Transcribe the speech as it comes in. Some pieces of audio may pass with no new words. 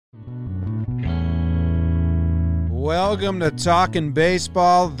welcome to Talking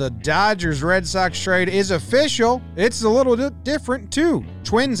Baseball. The Dodgers-Red Sox trade is official. It's a little bit different, too.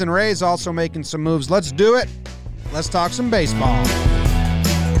 Twins and Rays also making some moves. Let's do it. Let's talk some baseball.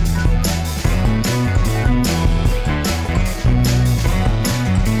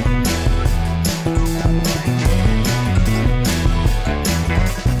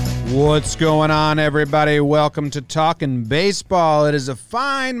 What's going on, everybody? Welcome to Talking Baseball. It is a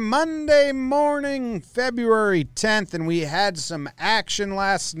fine Monday morning, February 10th, and we had some action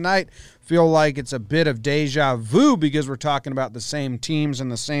last night. Feel like it's a bit of deja vu because we're talking about the same teams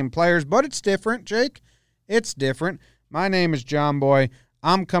and the same players, but it's different, Jake. It's different. My name is John Boy.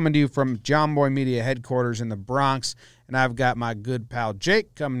 I'm coming to you from John Boy Media headquarters in the Bronx, and I've got my good pal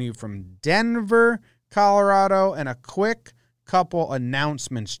Jake coming to you from Denver, Colorado, and a quick couple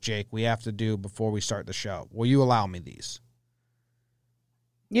announcements, Jake, we have to do before we start the show. Will you allow me these?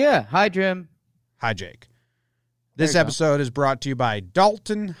 Yeah. Hi, Jim. Hi, Jake. This episode is brought to you by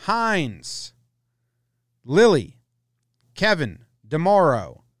Dalton Hines, Lily, Kevin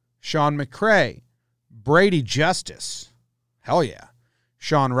DeMoro, Sean McCray, Brady Justice, hell yeah,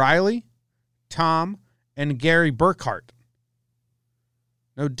 Sean Riley, Tom, and Gary Burkhart.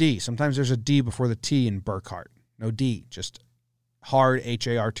 No D. Sometimes there's a D before the T in Burkhart. No D, just hard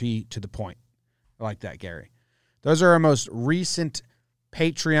H-A-R-T to the point. I like that, Gary. Those are our most recent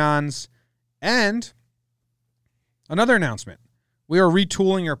Patreons. And another announcement. We are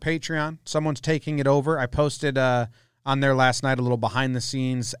retooling our Patreon. Someone's taking it over. I posted on there last night a little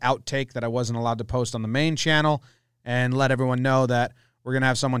behind-the-scenes outtake that I wasn't allowed to post on the main channel and let everyone know that we're going to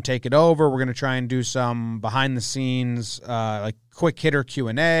have someone take it over. We're going to try and do some behind-the-scenes, like quick-hitter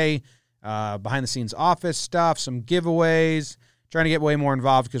Q&A, behind-the-scenes office stuff, some giveaways, trying to get way more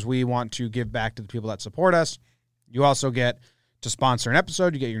involved because we want to give back to the people that support us. You also get to sponsor an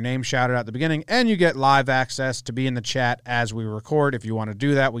episode. You get your name shouted out at the beginning, and you get live access to be in the chat as we record. If you want to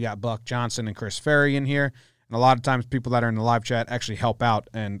do that, we got Buck Johnson and Chris Ferry in here. And a lot of times people that are in the live chat actually help out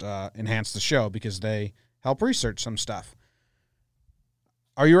and enhance the show because they help research some stuff.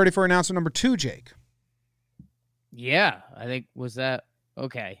 Are you ready for announcement number 2, Jake? Yeah, I think was that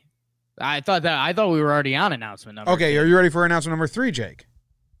okay. I thought we were already on announcement number. Okay, 2. are you ready for announcement number 3, Jake?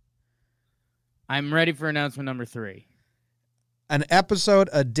 I'm ready for announcement number 3. An episode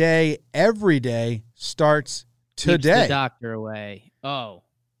a day every day starts today. Keeps the doctor away. Oh.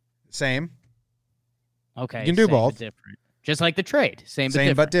 Same. Okay. You can do both. Different. Just like the trade. Same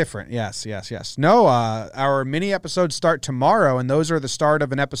but different. Yes. No, our mini episodes start tomorrow, and those are the start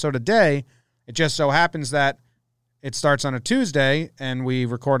of an episode a day. It just so happens that it starts on a Tuesday, and we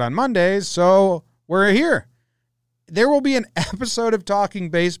record on Mondays, so we're here. There will be an episode of Talking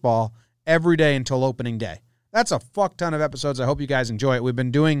Baseball every day until opening day. That's a fuck ton of episodes. I hope you guys enjoy it. We've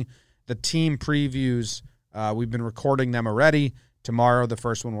been doing the team previews. We've been recording them already. Tomorrow, the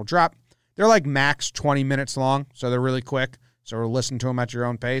first one will drop. They're like max 20 minutes long, so they're really quick. So listen to them at your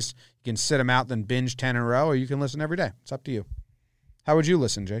own pace. You can sit them out, then binge 10 in a row, or you can listen every day. It's up to you. How would you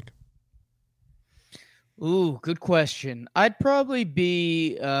listen, Jake? Ooh, good question. I'd probably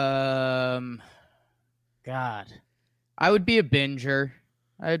be, I would be a binger.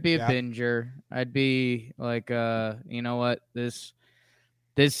 I'd be like, you know what? This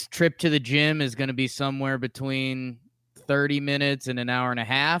trip to the gym is going to be somewhere between 30 minutes and an hour and a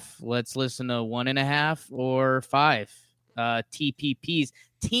half. Let's listen to 1.5 or 5 TPPs,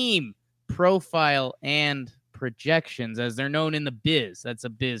 team profile and projections, as they're known in the biz. That's a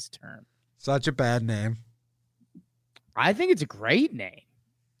biz term. Such a bad name. I think it's a great name,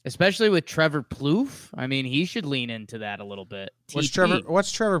 especially with Trevor Plouffe. I mean, he should lean into that a little bit. What's Trevor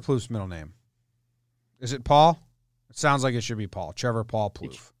Plouffe's middle name? Is it Paul? It sounds like it should be Paul. Trevor Paul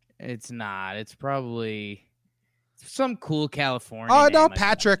Plouffe. It's not. It's probably some cool California Oh, name, no,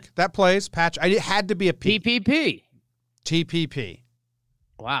 Patrick. That plays. Patrick. It had to be a P. TPP. TPP.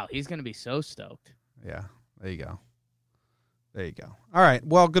 Wow, he's going to be so stoked. Yeah, there you go. All right.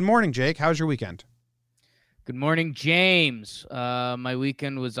 Well, good morning, Jake. How's your weekend? Good morning, James. My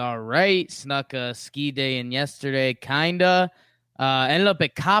weekend was all right. Snuck a ski day in yesterday, kinda. Ended up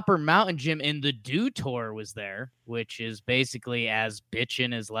at Copper Mountain Gym, and the Dew Tour was there, which is basically as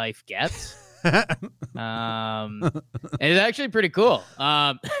bitchin' as life gets. It's actually pretty cool.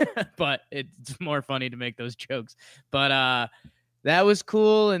 But it's more funny to make those jokes. But that was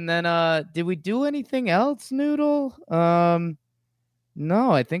cool. And then did we do anything else, Noodle?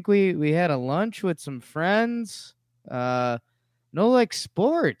 No, I think we had a lunch with some friends. No, like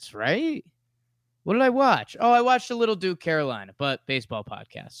sports, right? What did I watch? Oh, I watched a little Duke Carolina, but baseball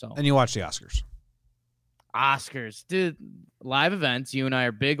podcast. So. And you watched the Oscars. Oscars, dude, live events. You and I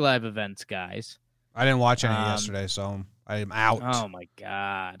are big live events guys. I didn't watch any yesterday, so I am out. Oh my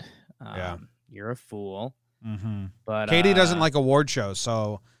God. Yeah. You're a fool. Mm-hmm. But Katie doesn't like award shows,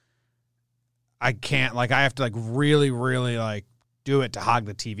 so I can't, like, I have to, like, really, really, like, do it to hog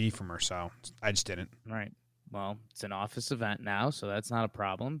the TV from her, so I just didn't. Right. Well, it's an office event now, so that's not a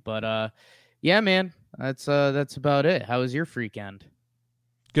problem. But yeah, man, that's about it. How was your freakend?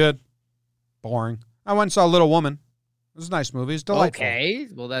 Good. Boring. I went and saw Little Woman. It was a nice movie. It's delightful. Okay.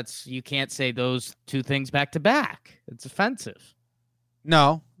 Well, you can't say those two things back to back. It's offensive.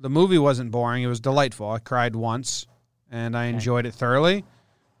 No, the movie wasn't boring. It was delightful. I cried once, and I enjoyed it thoroughly.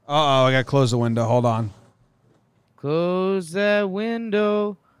 Uh-oh, I got to close the window. Hold on. Close that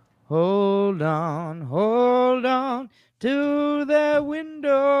window. Hold on to that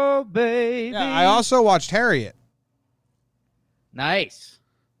window, baby. Yeah, I also watched Harriet. Nice.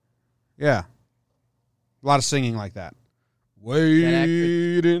 Yeah. A lot of singing like that.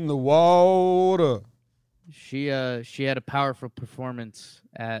 Wade in the water. She had a powerful performance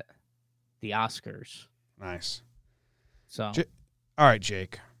at the Oscars. Nice. So, all right,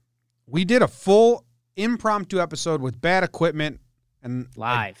 Jake. We did a full impromptu episode with bad equipment and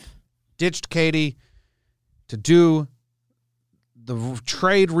live. I ditched Katie to do the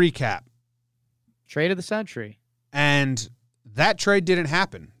trade recap. Trade of the century. And that trade didn't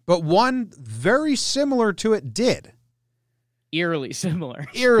happen. But one very similar to it did. Eerily similar.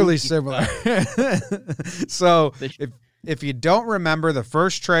 Eerily similar. So if you don't remember, the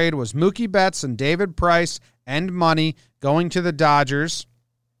first trade was Mookie Betts and David Price and money going to the Dodgers.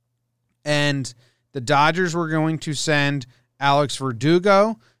 And the Dodgers were going to send Alex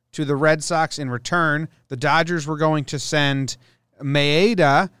Verdugo to the Red Sox in return. The Dodgers were going to send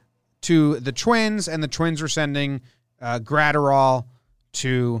Maeda to the Twins, and the Twins were sending Gratterall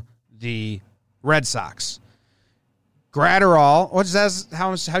to the Red Sox. Gratterall, what's that?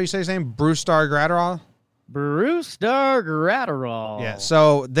 How you say his name? Brusdar Gratterall? Brusdar Gratterall. Yeah,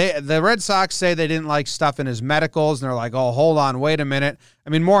 so the Red Sox say they didn't like stuff in his medicals, and they're like, oh, hold on, wait a minute. I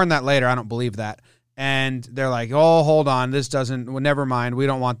mean, more on that later. I don't believe that. And they're like, oh, hold on, never mind. We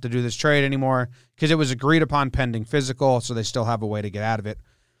don't want to do this trade anymore because it was agreed upon pending physical, so they still have a way to get out of it.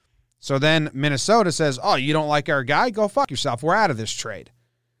 So then Minnesota says, oh, you don't like our guy? Go fuck yourself. We're out of this trade.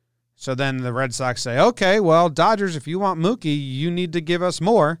 So then the Red Sox say, okay, well, Dodgers, if you want Mookie, you need to give us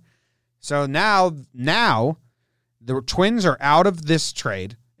more. So now the Twins are out of this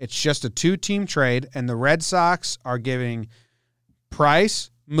trade. It's just a two-team trade, and the Red Sox are giving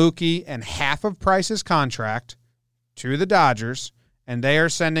Price, Mookie, and half of Price's contract to the Dodgers, and they are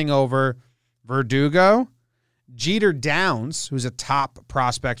sending over Verdugo, Jeter Downs, who's a top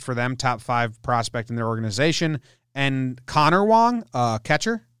prospect for them, top 5 prospect in their organization, and Connor Wong,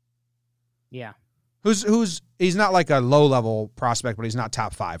 catcher. Yeah. He's not like a low-level prospect, but he's not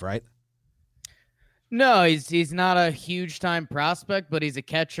top 5, right? No, he's not a huge-time prospect, but he's a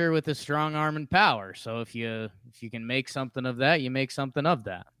catcher with a strong arm and power. So if you can make something of that, you make something of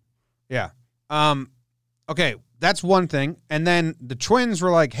that. Yeah. Okay, that's one thing. And then the Twins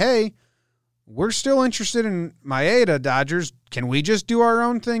were like, hey, we're still interested in Maeda, Dodgers. Can we just do our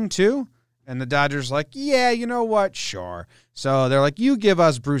own thing too? And the Dodgers like, yeah, you know what? Sure. So they're like, you give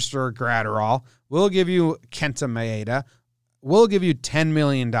us Brusdar Gratterall. We'll give you Kenta Maeda. We'll give you $10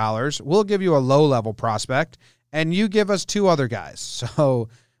 million. We'll give you a low-level prospect. And you give us 2 other guys. Or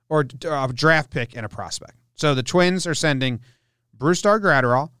a draft pick and a prospect. So the Twins are sending Brusdar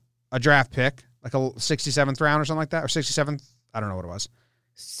Gratterall, a draft pick, like a 67th round or something like that, or 67th. I don't know what it was.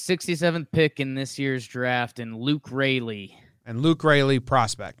 67th pick in this year's draft, and Luke Raley.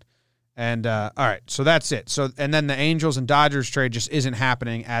 Prospect. And all right, so that's it. So and then the Angels and Dodgers trade just isn't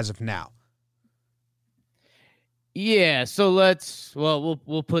happening as of now. Yeah, so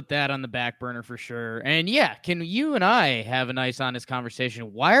we'll put that on the back burner for sure. And yeah, can you and I have a nice honest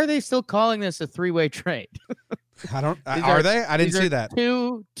conversation? Why are they still calling this a 3-way trade? Are they? I didn't see that.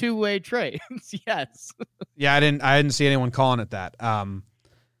 Two-way trades. Yes. Yeah, I didn't see anyone calling it that.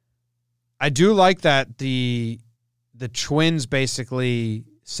 I do like that the Twins basically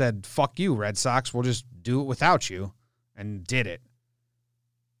said, fuck you, Red Sox, we'll just do it without you, and did it.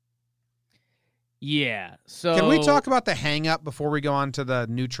 Yeah. So can we talk about the hang-up before we go on to the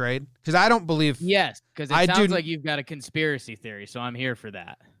new trade? Because I don't believe... Yes, because it sounds like you've got a conspiracy theory, so I'm here for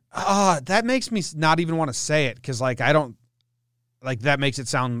that. That makes me not even want to say it, because like I don't... Like that makes it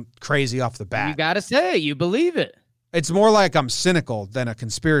sound crazy off the bat. You got to say it. You believe it. It's more like I'm cynical than a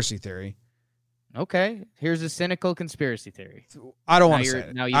conspiracy theory. Okay, here's a cynical conspiracy theory. I don't want to say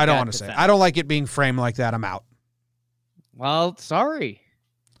it. I don't want to say it. I don't like it being framed like that. I'm out. Well, sorry.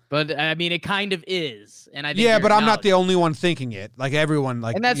 But I mean, it kind of is, and I think yeah, but I'm not the only one thinking it. Like everyone,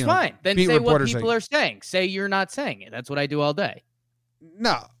 like, and that's fine. Then say what people are saying. Say you're not saying it. That's what I do all day.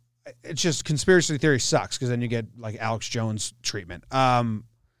 No, it's just conspiracy theory sucks because then you get like Alex Jones treatment.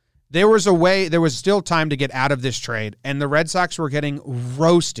 There was still time to get out of this trade, and the Red Sox were getting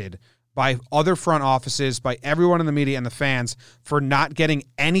roasted by other front offices, by everyone in the media and the fans for not getting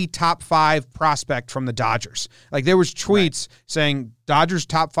any top 5 prospect from the Dodgers. Like there was tweets saying Dodgers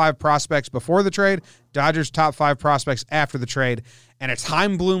top 5 prospects before the trade, Dodgers top 5 prospects after the trade, and it's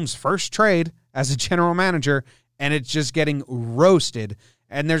Chaim Bloom's first trade as a general manager, and it's just getting roasted,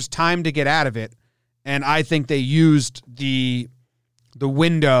 and there's time to get out of it. And I think they used the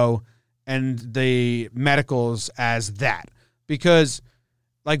window and the medicals as that, because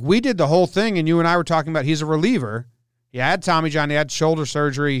like we did the whole thing, and you and I were talking about he's a reliever. He had Tommy John. He had shoulder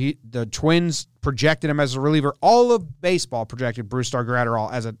surgery. The Twins projected him as a reliever. All of baseball projected Brusdar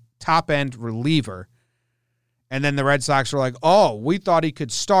Graterol as a top-end reliever. And then the Red Sox were like, oh, we thought he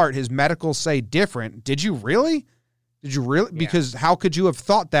could start. His medicals say different. Did you really? Yeah. Because how could you have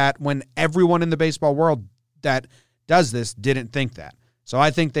thought that when everyone in the baseball world that does this didn't think that? So I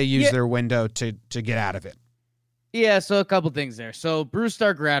think they used their window to get out of it. Yeah, so a couple things there. So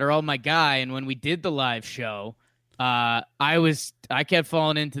Brusdar Graterol, my guy, and when we did the live show, I kept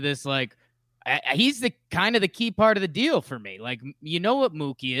falling into this like he's the kind of the key part of the deal for me. Like, you know what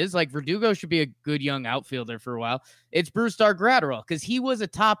Mookie is? Like, Verdugo should be a good young outfielder for a while. It's Brusdar Graterol because he was a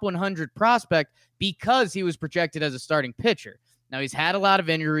top 100 prospect because he was projected as a starting pitcher. Now he's had a lot of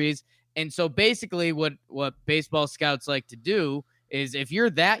injuries, and so basically what baseball scouts like to do is if you're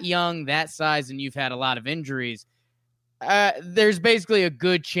that young, that size, and you've had a lot of injuries, there's basically a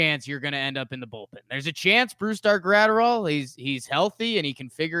good chance you're going to end up in the bullpen. There's a chance Brusdar Graterol, he's healthy and he can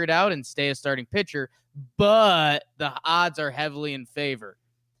figure it out and stay a starting pitcher, but the odds are heavily in favor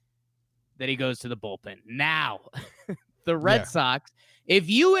that he goes to the bullpen. Now, the Red Sox, if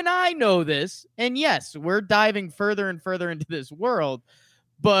you and I know this, and yes, we're diving further and further into this world,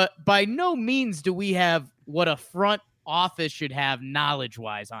 but by no means do we have what a front office should have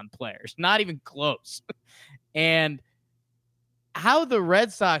knowledge-wise on players. Not even close. And how the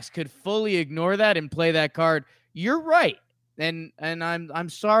Red Sox could fully ignore that and play that card, you're right. And I'm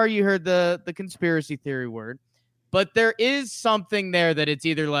sorry you heard the conspiracy theory word, but there is something there that it's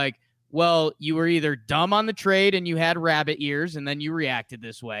either like, well, you were either dumb on the trade and you had rabbit ears and then you reacted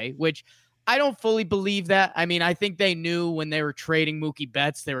this way, which I don't fully believe that. I mean, I think they knew when they were trading Mookie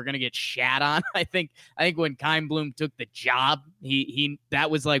Betts, they were going to get shat on. I think when Chaim Bloom took the job, he that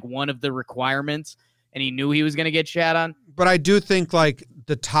was like one of the requirements, and he knew he was going to get shat on. But I do think like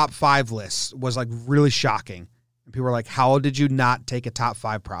the top 5 list was like really shocking. And people were like, how did you not take a top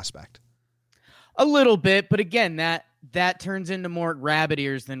 5 prospect? A little bit, but again, that turns into more rabbit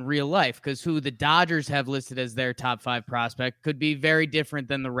ears than real life, because who the Dodgers have listed as their top 5 prospect could be very different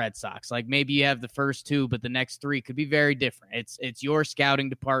than the Red Sox. Like maybe you have the first 2, but the next 3 could be very different. It's your scouting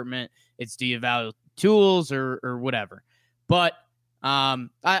department. It's do you value tools or whatever. But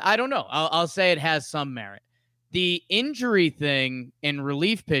I don't know. I'll say it has some merit. The injury thing and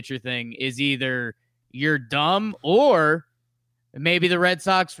relief pitcher thing is either you're dumb or maybe the Red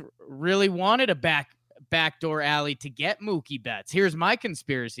Sox really wanted a backdoor alley to get Mookie Betts. Here's my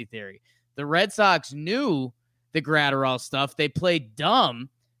conspiracy theory. The Red Sox knew the Graterol stuff. They played dumb.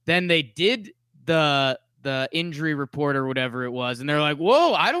 Then they did the injury report or whatever it was. And they're like,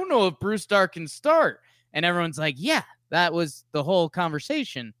 whoa, I don't know if Brusdar can start. And everyone's like, yeah, that was the whole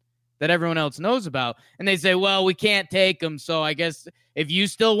conversation that everyone else knows about. And they say, well, we can't take him. So I guess if you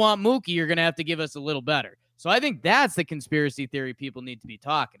still want Mookie, you're going to have to give us a little better. So I think that's the conspiracy theory people need to be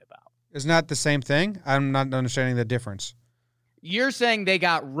talking about. Isn't that the same thing? I'm not understanding the difference. You're saying they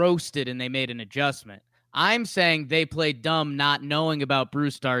got roasted and they made an adjustment. I'm saying they played dumb not knowing about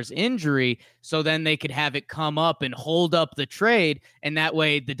Brusdar's injury, so then they could have it come up and hold up the trade, and that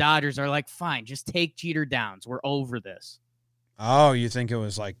way the Dodgers are like, fine, just take Jeter Downs. We're over this. Oh, you think it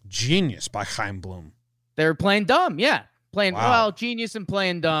was like genius by Chaim Bloom? They're playing dumb, yeah. Well, genius and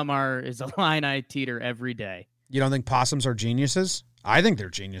playing dumb is a line I teeter every day. You don't think possums are geniuses? I think they're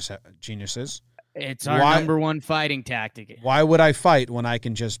geniuses. It's our number one fighting tactic. Why would I fight when I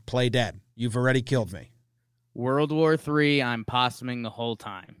can just play dead? You've already killed me. World War III, I'm possuming the whole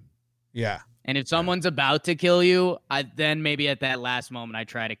time. Yeah. And if someone's about to kill you, then maybe at that last moment I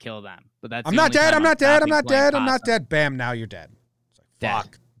try to kill them. But that's I'm not dead. I'm not dead. Bam, now you're dead. It's like,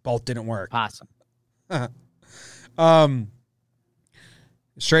 fuck. Both didn't work. Possum.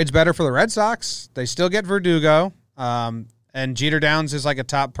 This trade's better for the Red Sox. They still get Verdugo. And Jeter Downs is like a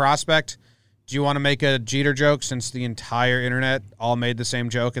top prospect Do you want to make a Jeter joke since the entire internet all made the same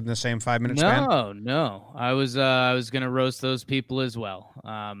joke in the same 5-minute span? No. I was gonna roast those people as well.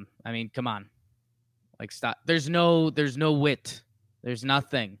 I mean, come on, like stop. There's no wit. There's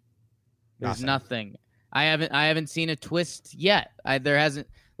nothing. There's nothing. I haven't seen a twist yet. There hasn't,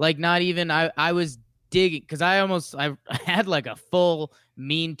 like, not even. I was digging because I had like a full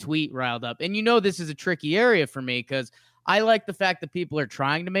mean tweet riled up, and this is a tricky area for me because I like the fact that people are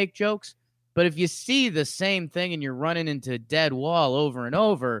trying to make jokes. But if you see the same thing and you're running into a dead wall over and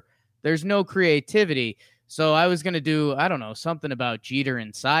over, there's no creativity. So I was going to do, I don't know, something about Jeter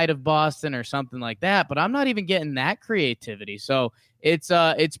inside of Boston or something like that, but I'm not even getting that creativity. So it's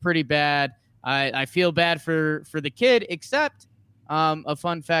pretty bad. I feel bad for the kid, except a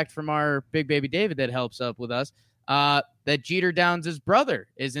fun fact from our big baby David that helps up with us, that Jeter Downs' brother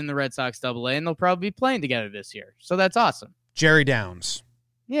is in the Red Sox AA, and they'll probably be playing together this year. So that's awesome. Jerry Downs.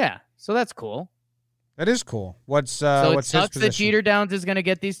 Yeah. So that's cool. That is cool. So it what's sucks his that Jeter Downs is going to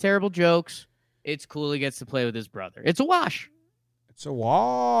get these terrible jokes. It's cool he gets to play with his brother. It's a wash. It's a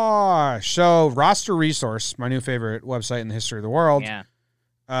wash. So Roster Resource, my new favorite website in the history of the world,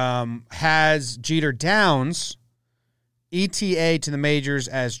 has Jeter Downs ETA to the majors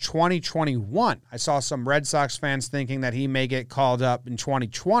as 2021. I saw some Red Sox fans thinking that he may get called up in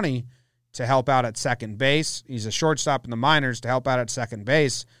 2020 to help out at second base. He's a shortstop in the minors to help out at second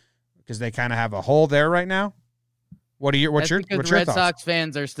base because they kind of have a hole there right now. What's your Red thoughts? Sox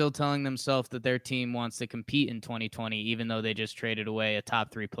fans are still telling themselves that their team wants to compete in 2020, even though they just traded away a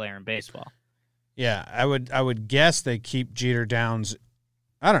top 3 player in baseball. Yeah, I would guess they keep Jeter Downs.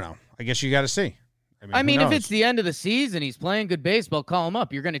 I don't know. I guess you got to see. I mean, if it's the end of the season, he's playing good baseball, call him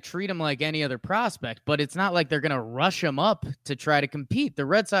up. You're going to treat him like any other prospect, but it's not like they're going to rush him up to try to compete. The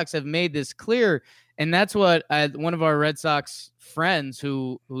Red Sox have made this clear, and that's what one of our Red Sox friends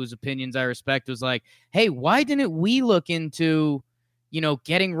whose opinions I respect was like, hey, why didn't we look into,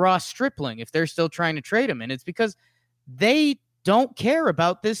 getting Ross Stripling if they're still trying to trade him? And it's because they don't care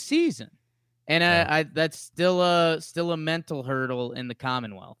about this season. And that's still a mental hurdle in the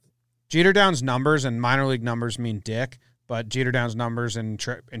Commonwealth. Jeter Downs' numbers and minor league numbers mean dick, but Jeter Downs' numbers in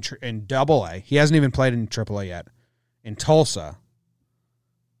AA, he hasn't even played in AAA yet, in Tulsa,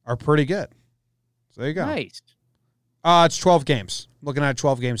 are pretty good. So there you go. Nice. It's 12 games. Looking at a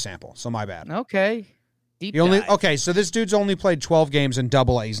 12-game sample, so my bad. Okay. So this dude's only played 12 games in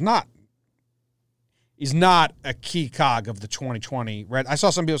AA. He's not a key cog of the 2020 Red. I saw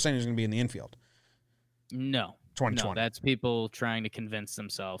some people saying he's going to be in the infield. No. 2020. No, that's people trying to convince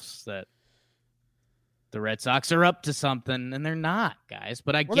themselves that the Red Sox are up to something, and they're not, guys.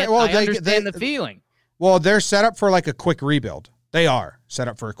 But I understand the feeling. Well, they're set up for like a quick rebuild. They are set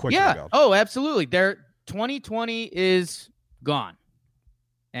up for a quick rebuild. Oh, absolutely. Their 2020 is gone,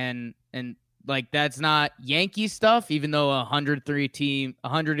 and like that's not Yankee stuff. Even though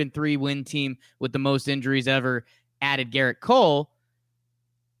 103 win team with the most injuries ever added Garrett Cole.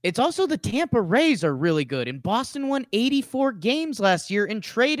 It's also the Tampa Rays are really good. And Boston won 84 games last year and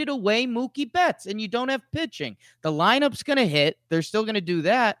traded away Mookie Betts. And you don't have pitching. The lineup's going to hit. They're still going to do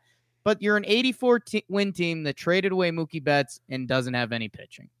that. But you're an 84-win team that traded away Mookie Betts and doesn't have any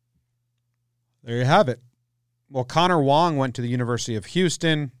pitching. There you have it. Well, Connor Wong went to the University of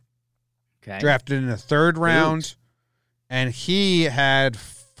Houston. Okay. Drafted in the 3rd round. And he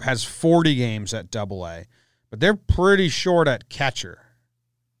has 40 games at AA. But they're pretty short at catcher.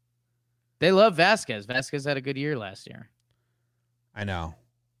 They love Vasquez. Vasquez had a good year last year. I know.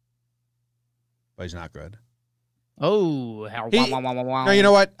 But he's not good. Oh. No, you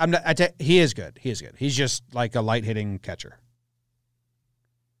know what? He is good. He is good. He's just like a light-hitting catcher.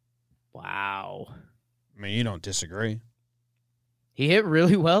 Wow. I mean, you don't disagree. He hit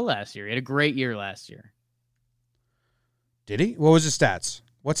really well last year. He had a great year last year. Did he? What was his stats?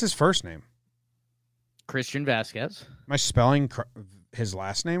 What's his first name? Christian Vasquez. Am I spelling his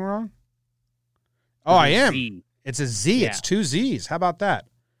last name wrong? Oh, I am. Z. It's a Z. Yeah. It's 2 Z's. How about that?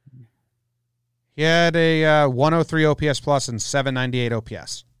 He had a 103 OPS plus and 798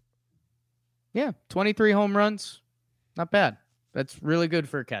 OPS. Yeah, 23 home runs. Not bad. That's really good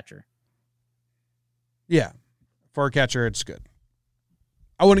for a catcher. Yeah. For a catcher, it's good.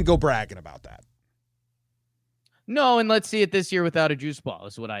 I wouldn't go bragging about that. No, and let's see it this year without a juice ball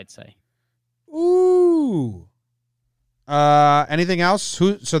is what I'd say. Ooh. Anything else?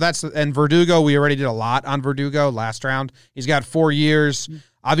 And Verdugo, we already did a lot on Verdugo last round. He's got 4 years.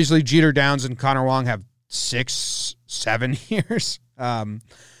 Obviously, Jeter Downs and Connor Wong have 6-7 years.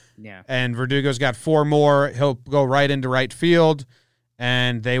 Yeah. And Verdugo's got 4 more. He'll go right into right field,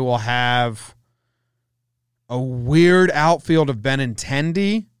 and they will have a weird outfield of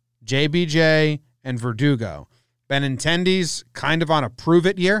Benintendi JBJ, and Verdugo. Benintendi's kind of on a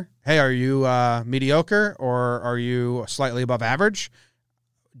prove-it year. Hey, are you mediocre or are you slightly above average?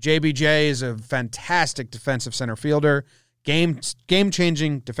 JBJ is a fantastic defensive center fielder,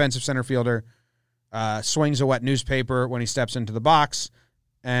 game-changing defensive center fielder, swings a wet newspaper when he steps into the box,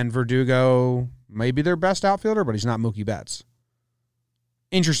 and Verdugo may be their best outfielder, but he's not Mookie Betts.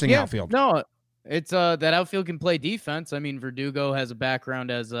 Interesting outfield. No, it's that outfield can play defense. I mean, Verdugo has a background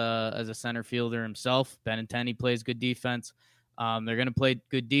as a center fielder himself. Benintendi plays good defense. They're going to play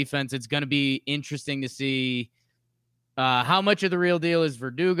good defense. It's going to be interesting to see how much of the real deal is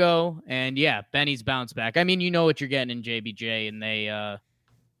Verdugo. And yeah, Benny's bounce back. I mean, you know what you're getting in JBJ, and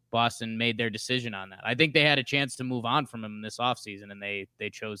Boston made their decision on that. I think they had a chance to move on from him this offseason, and they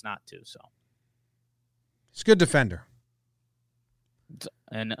chose not to. So he's a good defender.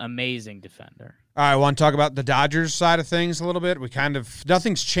 An amazing defender. All right, I want to talk about the Dodgers side of things a little bit.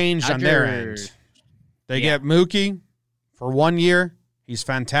 Nothing's changed on their end. They get Mookie for 1 year. He's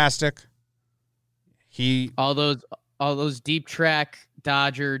fantastic. All those deep track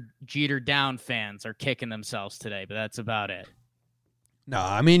Dodger Jeter down fans are kicking themselves today, but that's about it. No,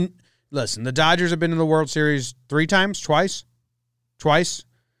 I mean, listen, the Dodgers have been in the World Series 3 times, twice.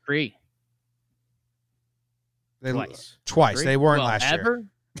 3. Twice. 3? They weren't last year.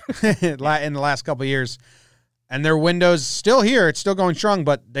 In the last couple of years. And their window's still here. It's still going strong,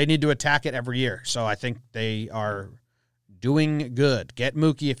 but they need to attack it every year. So I think they are doing good. Get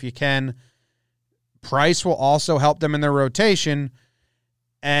Mookie if you can. Price will also help them in their rotation.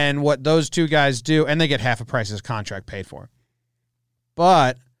 And what those two guys do, and they get half of Price's contract paid for.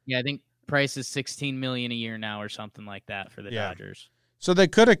 But yeah, I think Price is $16 million a year now or something like that for the Dodgers. So they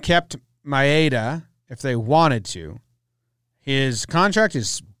could have kept Maeda if they wanted to. His contract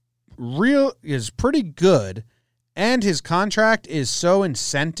is pretty good, and his contract is so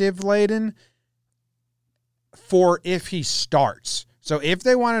incentive laden for if he starts. So if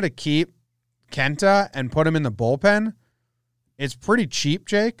they wanted to keep Kenta and put him in the bullpen, it's pretty cheap,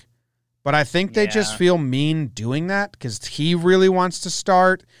 Jake. But I think they just feel mean doing that because he really wants to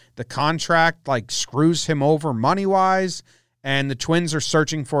start. The contract screws him over money-wise, and the Twins are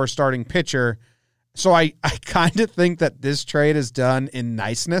searching for a starting pitcher. So I kind of think that this trade is done in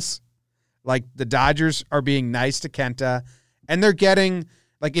niceness. Like the Dodgers are being nice to Kenta, and they're getting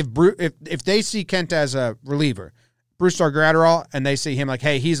if they see Kenta as a reliever, Brusdar Graterol, and they see him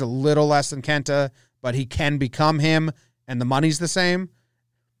hey, he's a little less than Kenta, but he can become him, and the money's the same.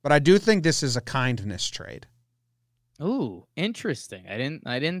 But I do think this is a kindness trade. Ooh, interesting.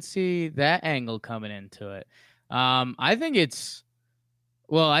 I didn't see that angle coming into it. I think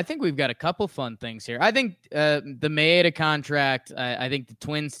we've got a couple fun things here. I think the Maeda contract, I think the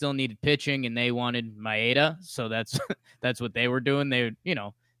Twins still needed pitching and they wanted Maeda. So that's what they were doing.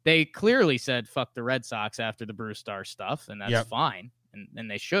 They clearly said, fuck the Red Sox after the Brusdar stuff. And that's fine.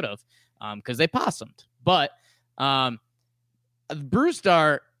 And they should have, because they possummed. But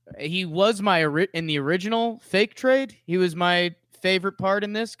Brusdar, he was in the original fake trade. He was my favorite part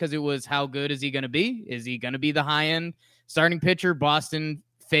in this because it was how good is he going to be? Is he going to be the high-end starting pitcher Boston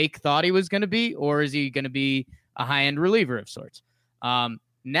fake thought he was going to be, or is he going to be a high-end reliever of sorts?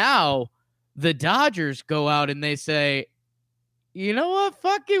 Now the Dodgers go out and they say, you know what?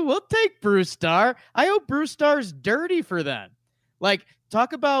 Fuck it. We'll take Brusdar. I hope Brusdar's dirty for them.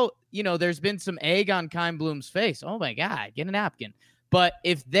 Talk about, there's been some egg on Keimblum's face. Oh my God, get a napkin. But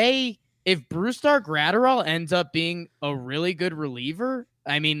if Brusdar Graterol ends up being a really good reliever,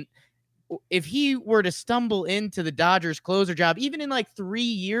 I mean, if he were to stumble into the Dodgers closer job, even in 3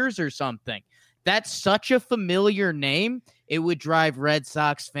 years or something, that's such a familiar name. It would drive Red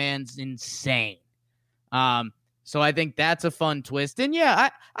Sox fans insane. So I think that's a fun twist. And yeah,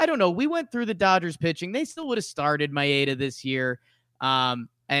 I don't know. We went through the Dodgers pitching. They still would have started Maeda this year. And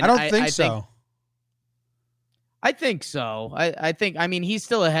I don't think so. I think so. I mean, he's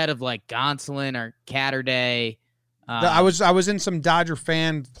still ahead of Gonsolin or Catterday. I was in some Dodger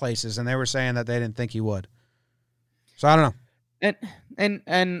fan places, and they were saying that they didn't think he would. So I don't know.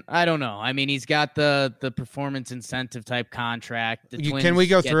 And I don't know. I mean, he's got the performance incentive type contract. Can we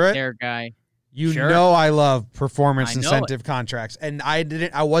go through it? Their guy. Sure. I love performance incentive contracts, and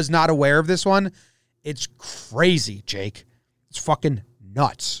I was not aware of this one. It's crazy, Jake. It's fucking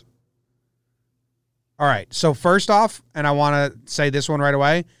nuts. All right. So first off, and I want to say this one right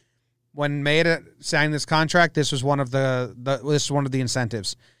away. When Maeda signed this contract, this was one of the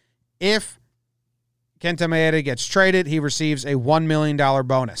incentives. If Kenta Maeda gets traded, he receives a $1 million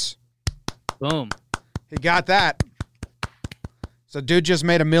bonus. Boom. He got that. So dude just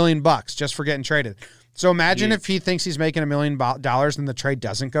made $1 million just for getting traded. So imagine if he thinks he's making $1 million and the trade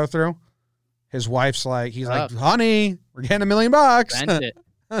doesn't go through. His wife's like, he's like, honey, we're getting $1 million. Spent it.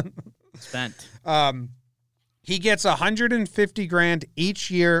 Spent. He gets $150,000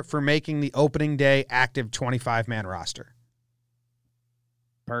 each year for making the opening day active 25-man roster.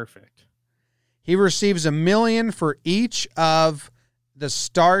 Perfect. He receives $1 million for each of the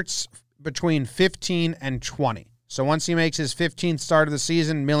starts between 15 and 20. So once he makes his 15th start of the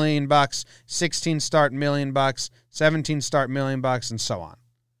season, $1 million, 16 start $1 million, 17 start $1 million, and so on.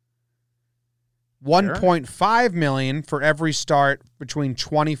 $1.5 million for every start between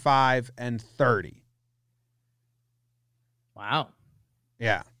 25 and 30. Wow.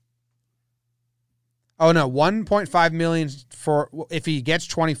 Yeah. Oh no, $1.5 million for if he gets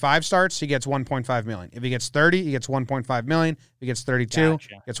 25 starts, he gets $1.5 million. If he gets 30, he gets $1.5 million. If he gets 32, he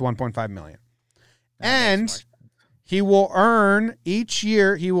gets $1.5 million. And he will earn each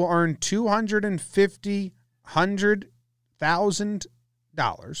year. He will earn $250,000,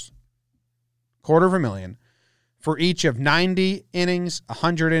 $250,000, for each of 90 innings,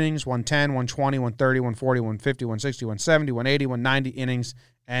 100 innings, 110, 120, 130, 140, 150, 160, 170, 180, 190 innings,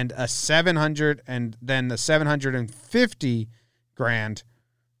 and a 700, and then the $750,000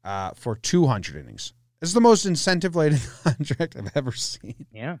 for 200 innings. This is the most incentive-laden contract I've ever seen.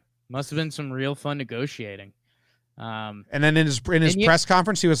 Yeah, must have been some real fun negotiating. And then in his press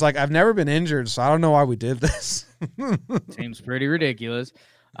conference, he was like, "I've never been injured, so I don't know why we did this." Seems pretty ridiculous.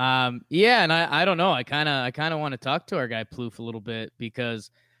 Yeah, and I don't know. I kind of want to talk to our guy Plouffe a little bit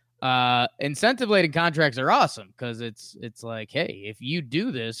because incentive-laden contracts are awesome because it's like, hey, if you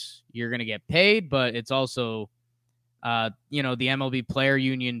do this, you're gonna get paid, but it's also, the MLB player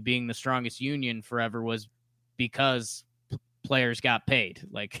union being the strongest union forever was because players got paid,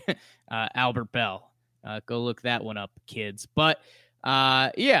 like Albert Bell. Go look that one up, kids. But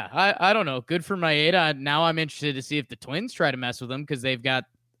I don't know. Good for Maeda. Now I'm interested to see if the Twins try to mess with him because they've got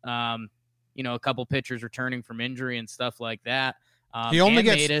a couple pitchers returning from injury and stuff like that.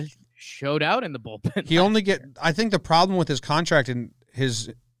 Maeda showed out in the bullpen. I think the problem with his contract and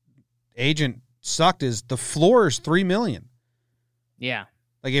his agent sucked is the floor is $3 million. Yeah.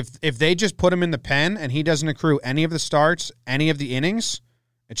 Like if they just put him in the pen and he doesn't accrue any of the starts, any of the innings,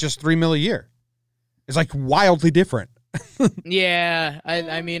 it's just $3 million a year. It's like wildly different. Yeah,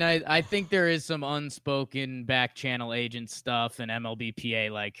 I think there is some unspoken back channel agent stuff and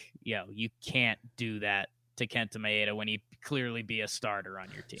MLBPA. Like, you can't do that to Kenta Maeda when he clearly be a starter on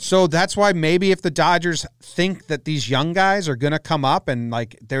your team. So that's why maybe if the Dodgers think that these young guys are going to come up and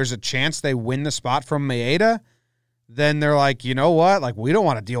like there's a chance they win the spot from Maeda, then they're like, you know what? Like, we don't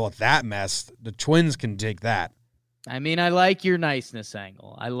want to deal with that mess. The Twins can dig that. I mean, I like your niceness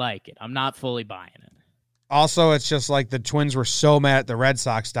angle. I like it. I'm not fully buying it. Also, it's just like the Twins were so mad at the Red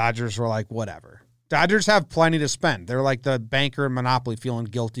Sox. Dodgers were like, whatever. Dodgers have plenty to spend. They're like the banker in Monopoly feeling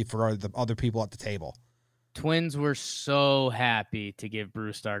guilty for the other people at the table. Twins were so happy to give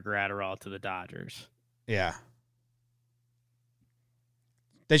Brusdar Graterol to the Dodgers. Yeah.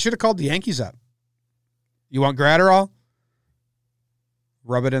 They should have called the Yankees up. You want Graterol?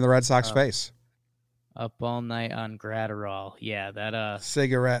 Rub it in the Red Sox face. Up all night on Graterol. Yeah, that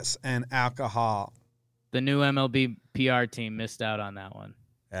cigarettes and alcohol. The new MLB PR team missed out on that one.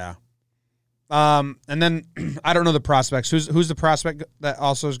 Yeah. And then I don't know the prospects. Who's the prospect that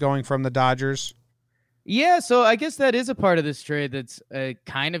also is going from the Dodgers? Yeah, so I guess that is a part of this trade that's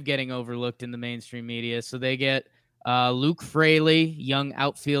kind of getting overlooked in the mainstream media. So they get Luke Fraley, young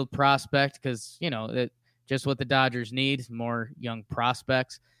outfield prospect, because just what the Dodgers need, more young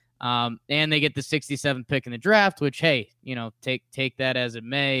prospects. And they get the 67th pick in the draft, which, hey, take that as it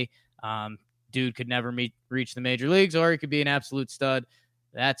may. Dude could never reach the major leagues, or he could be an absolute stud.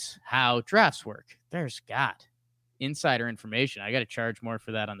 That's how drafts work. There's got insider information. I got to charge more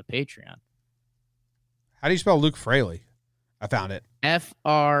for that on the Patreon. How do you spell Luke Fraley? I found it.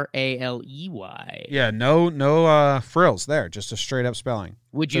 Fraley. Yeah, no frills there. Just a straight up spelling.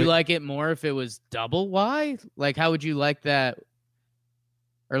 Would you like it more if it was double Y? Like, how would you like that?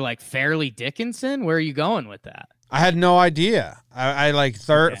 Or like Fairleigh Dickinson? Where are you going with that? I had no idea. I like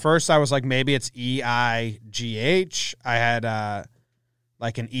first I was like, maybe it's EIGH. I had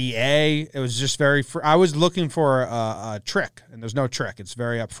like an EA. It was just very I was looking for a trick, and there's no trick. It's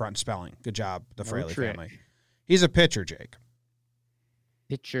very upfront spelling. Good job, the Fraley family. He's a pitcher, Jake.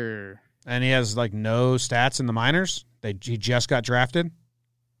 Pitcher. And he has like no stats in the minors. He just got drafted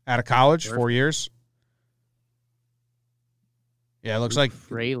out of college, 4 years. Yeah, it looks like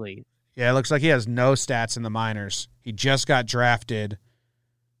Fraley. Yeah, it looks like he has no stats in the minors. He just got drafted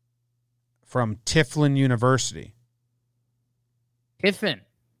from Tiflin University. Tiffin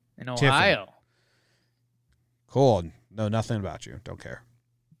in Ohio. Cool. Know nothing about you. Don't care.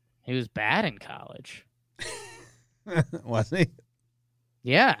 He was bad in college. Was he?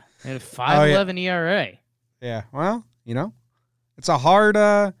 Yeah. He had a 5.11 ERA. Yeah. Well, it's a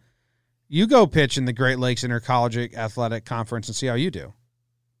hard you go pitch in the Great Lakes Intercollegiate Athletic Conference and see how you do.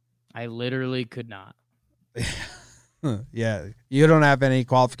 I literally could not. Yeah. You don't have any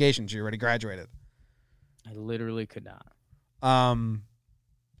qualifications. You already graduated. I literally could not.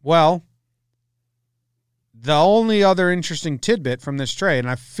 Well, the only other interesting tidbit from this trade, and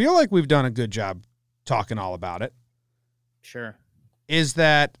I feel like we've done a good job talking all about it. Sure. Is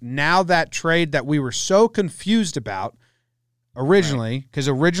that now that trade that we were so confused about originally, because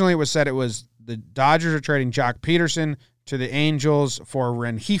originally it was said it was the Dodgers are trading Jock Peterson to the Angels for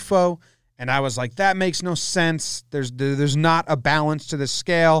Rengifo, and I was like, that makes no sense. There's not a balance to the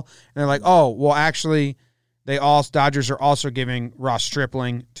scale. And they're like, oh, well, actually, Dodgers are also giving Ross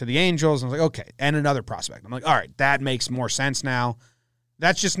Stripling to the Angels. And I was like, okay, and another prospect. I'm like, all right, that makes more sense now.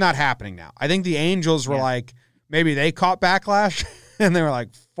 That's just not happening now. I think the Angels were like, maybe they caught backlash, and they were like,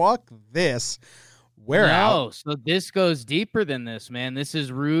 fuck this. We're out. So this goes deeper than this, man. This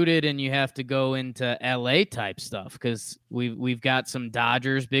is rooted, and you have to go into LA type stuff because we've got some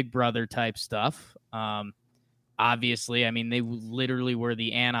Dodgers Big Brother type stuff. Obviously, I mean, they literally were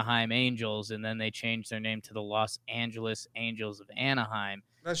the Anaheim Angels, and then they changed their name to the Los Angeles Angels of Anaheim.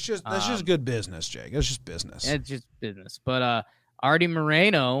 That's just good business, Jake. It's just business. It's just business. But Artie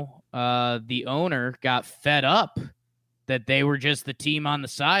Moreno, the owner, got fed up that they were just the team on the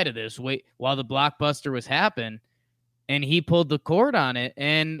side of this while the blockbuster was happening, and he pulled the cord on it.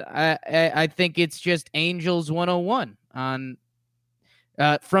 And I think it's just Angels 101 on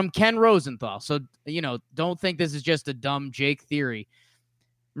from Ken Rosenthal. So, don't think this is just a dumb Jake theory.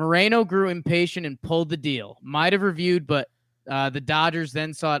 Moreno grew impatient and pulled the deal. Might have reviewed, but the Dodgers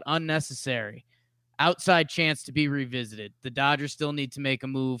then saw it unnecessary. Outside chance to be revisited. The Dodgers still need to make a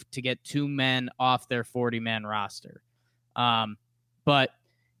move to get 2 men off their 40-man roster. But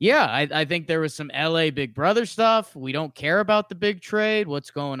yeah, I think there was some LA Big Brother stuff. We don't care about the big trade,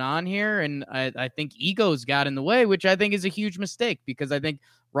 what's going on here. And I think egos got in the way, which I think is a huge mistake because I think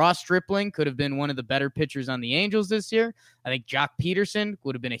Ross Stripling could have been one of the better pitchers on the Angels this year. I think Jock Peterson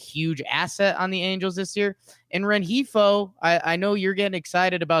would have been a huge asset on the Angels this year. And Rengifo, I know you're getting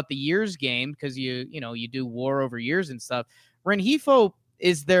excited about the years game because you do war over years and stuff. Rengifo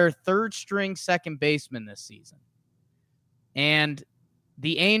is their third string second baseman this season. And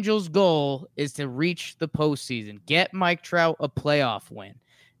the Angels' goal is to reach the postseason, get Mike Trout a playoff win.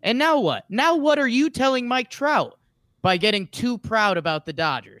 And now what? Now what are you telling Mike Trout by getting too proud about the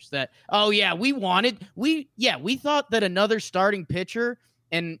Dodgers? That, oh, yeah, we thought that another starting pitcher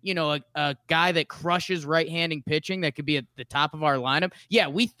and, a guy that crushes right-handing pitching that could be at the top of our lineup. Yeah,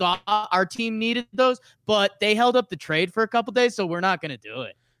 we thought our team needed those, but they held up the trade for a couple days, so we're not going to do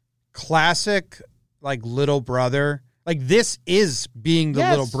it. Classic, little brother. This is being the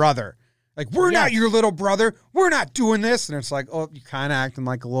little brother. We're not your little brother. We're not doing this. And it's like, oh, you're kind of acting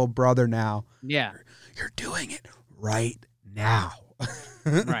like a little brother now. Yeah. You're doing it right now.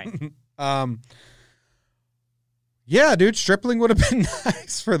 Right. Yeah, dude, Stripling would have been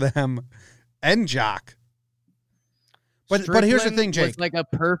nice for them. And Jock. But here's the thing, Jake. Was like a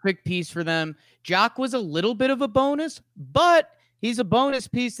perfect piece for them. Jock was a little bit of a bonus, but he's a bonus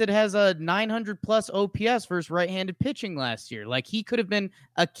piece that has a 900-plus OPS versus right-handed pitching last year. He could have been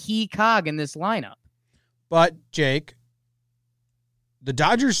a key cog in this lineup. But, Jake, the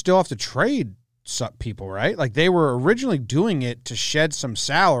Dodgers still have to trade some people, right? They were originally doing it to shed some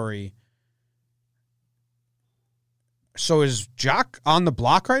salary. So is Jock on the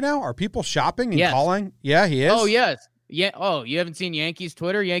block right now? Are people shopping and calling? Yeah, he is. Oh, yes. Yeah. Oh, you haven't seen Yankees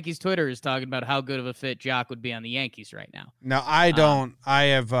Twitter? Yankees Twitter is talking about how good of a fit Jock would be on the Yankees right now. No, I don't. I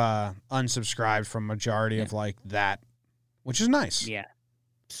have unsubscribed from majority of that, which is nice. Yeah.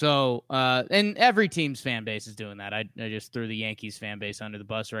 So, and every team's fan base is doing that. I just threw the Yankees fan base under the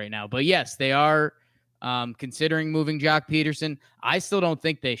bus right now. But yes, they are considering moving Jock Peterson. I still don't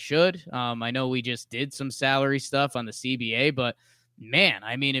think they should. I know we just did some salary stuff on the CBA, but man,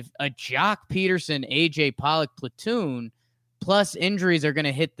 I mean, if a Jock Peterson, AJ Pollock platoon plus injuries are going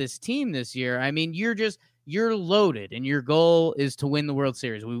to hit this team this year, I mean, you're loaded, and your goal is to win the World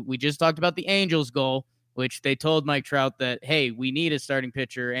Series. We just talked about the Angels' goal, which they told Mike Trout that, hey, we need a starting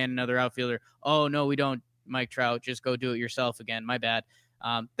pitcher and another outfielder. Oh, no, we don't, Mike Trout. Just go do it yourself again. My bad.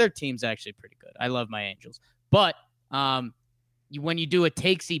 Their team's actually pretty good. I love my Angels. But when you do a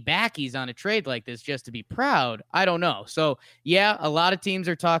takesy backies on a trade like this just to be proud, I don't know. So, yeah, a lot of teams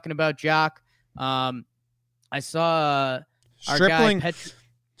are talking about Jock. I saw Our Stripling. guy,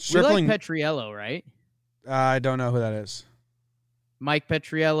 Stripling. we like Petriello, right? I don't know who that is. Mike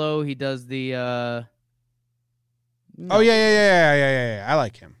Petriello. He does the. Oh yeah. I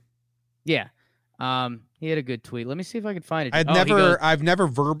like him. Yeah. He had a good tweet. Let me see if I can find it. I've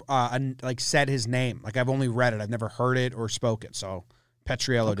never said his name. Like I've only read it. I've never heard it or spoke it. So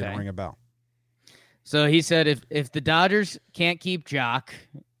Petriello didn't ring a bell. So he said if the Dodgers can't keep Jock,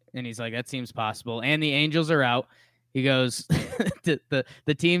 and he's like, that seems possible, and the Angels are out, he goes,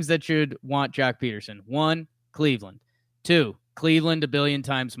 the teams that should want Jock Peterson: 1, Cleveland; 2, Cleveland 1 billion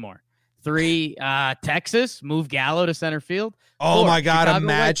times more; 3, Texas, move Gallo to center field. Oh 4, my God!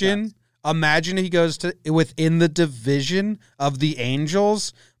 Chicago Imagine he goes to within the division of the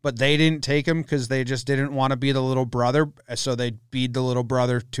Angels, but they didn't take him because they just didn't want to be the little brother. So they beat the little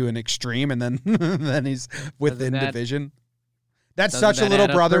brother to an extreme, and then then he's within division. That's such a little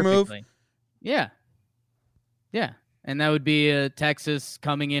brother move. Yeah. Yeah. And that would be Texas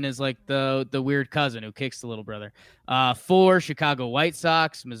coming in as like the weird cousin who kicks the little brother. 4, Chicago White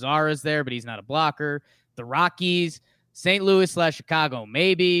Sox. Mazzara's there, but he's not a blocker. The Rockies. St. Louis/Chicago,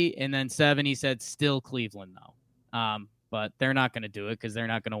 maybe. And then 7, he said still Cleveland, though. But they're not going to do it because they're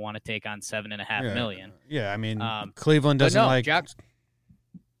not going to want to take on $7.5 million. Yeah, I mean, Cleveland doesn't like.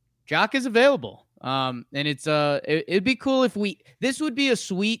 Jock is available. And it'd be cool if this would be a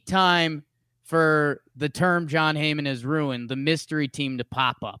sweet time for the term John Heyman has ruined, the mystery team to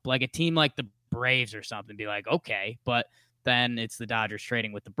pop up, like a team like the Braves or something. Be like, okay, but then it's the Dodgers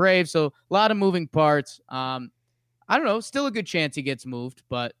trading with the Braves. So a lot of moving parts. I don't know. Still a good chance he gets moved,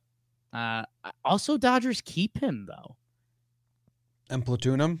 but also Dodgers keep him, though. And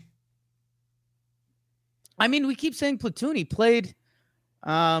platoon him? I mean, we keep saying platoon. He played,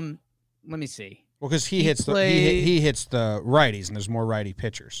 let me see. Well, because he hits the righties, and there's more righty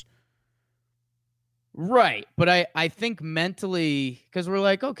pitchers. Right, but I think mentally, because we're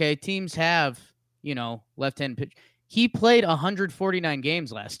like, okay, teams have, left-hand pitch. He played 149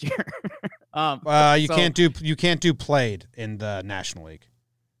 games last year. You can't do played in the National League.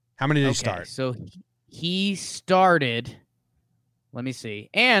 How many did he start? So he started. Let me see.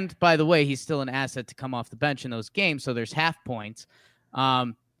 And by the way, he's still an asset to come off the bench in those games, so there's half points.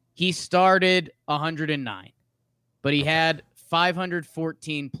 He started 109, but he had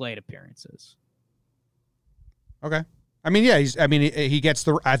 514 plate appearances. Okay. I mean, yeah. He gets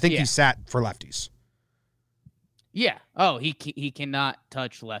the. I think he sat for lefties. Yeah. Oh, he cannot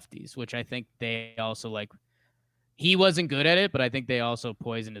touch lefties, which I think they also like. He wasn't good at it, but I think they also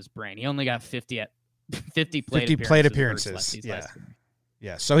poisoned his brain. He only got 50 plate appearances.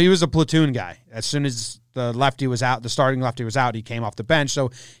 Yeah. So he was a platoon guy. As soon as the lefty was out, the starting lefty was out, he came off the bench.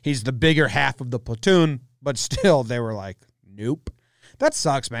 So he's the bigger half of the platoon, but still they were like, nope. That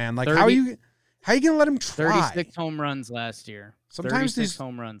sucks, man. Like, how are you going to let him try? 36 home runs last year. Sometimes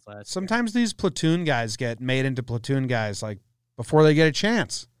these platoon guys get made into platoon guys like before they get a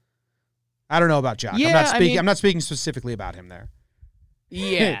chance. I don't know about Jock. Yeah, I'm not speaking specifically about him there.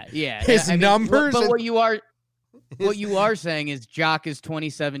 Yeah. His numbers. But what you are saying is Jock is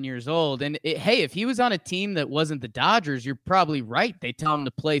 27 years old. And hey, if he was on a team that wasn't the Dodgers, you're probably right. They tell him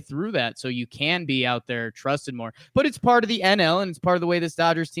to play through that so you can be out there trusted more. But it's part of the NL, and it's part of the way this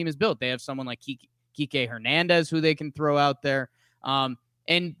Dodgers team is built. They have someone like Kike Hernandez who they can throw out there. And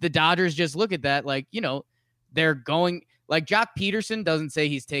the Dodgers just look at that like, they're going – like Jock Peterson doesn't say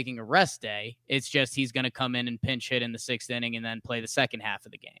he's taking a rest day. It's just he's going to come in and pinch hit in the 6th inning and then play the second half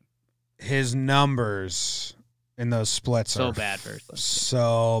of the game. His numbers in those splits are bad versus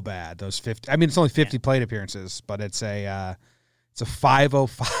so bad. Those 50. I mean, it's only 50 plate appearances, but it's a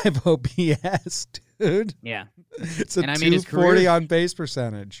 5.050 OPS, dude. Yeah, it's a 240 on base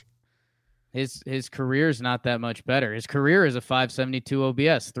percentage. His career is not that much better. His career is a 572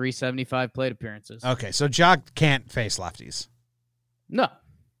 OBS, 375 plate appearances. Okay, so Jock can't face lefties. No,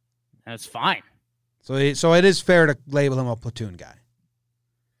 that's fine. So it is fair to label him a platoon guy.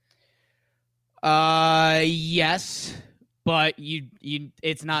 Yes, but you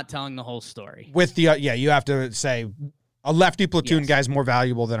it's not telling the whole story. With the you have to say a lefty platoon guy is more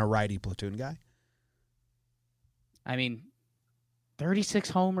valuable than a righty platoon guy. I mean, 36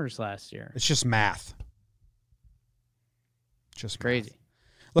 homers last year. It's just math. Just crazy.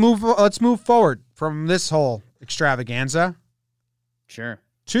 Math. Let's move forward from this whole extravaganza. Sure.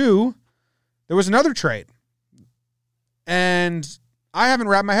 To there was another trade, and I haven't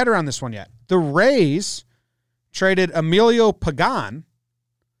wrapped my head around this one yet. The Rays traded Emilio Pagan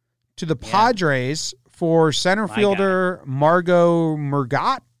to the Padres for center fielder Margot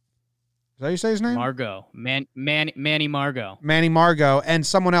Murgot. Is that how you say his name? Margot. Manny Margot. Manny Margot and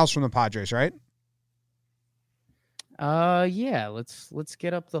someone else from the Padres, right? Yeah, let's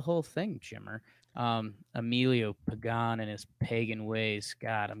get up the whole thing, Jimmer. Emilio Pagan and his pagan ways.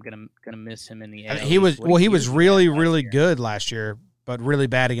 God, I'm gonna miss him in the AL He was East. What he year was did he really have last really year? good last year, but really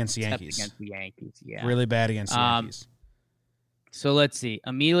bad against the Except Yankees. against the Yankees, yeah. Really bad against the Yankees. So let's see.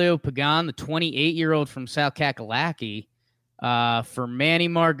 Emilio Pagan, the 28-year-old from South Kakalaki, for Manny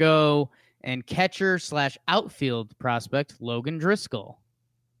Margot and catcher/outfield prospect Logan Driscoll.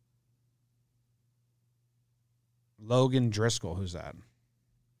 Logan Driscoll, who's that?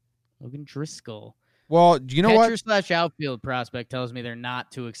 Logan Driscoll. Well, you know what? Catcher/outfield prospect tells me they're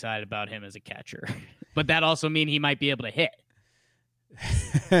not too excited about him as a catcher, but that also means he might be able to hit.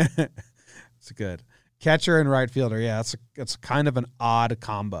 It's good. Catcher and right fielder. Yeah, it's kind of an odd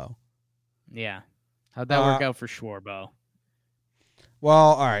combo. Yeah. How'd that work out for Schwarbo? Well,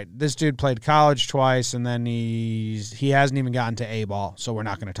 all right. This dude played college twice, and then he hasn't even gotten to A-ball, so we're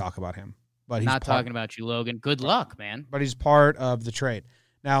not going to talk about him. But he's not talking about you, Logan. Good luck, man. But he's part of the trade.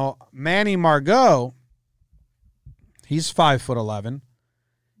 Now, Manny Margot, he's 5'11".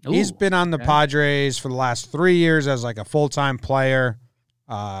 He's been on the Padres for the last 3 years as like a full-time player.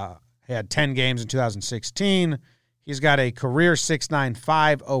 He had 10 games in 2016. He's got a career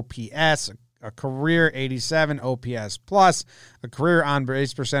 .695 OPS, a career .87 OPS plus, a career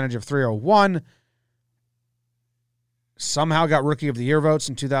on-base percentage of .301. Somehow got Rookie of the Year votes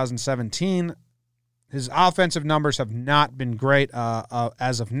in 2017. His offensive numbers have not been great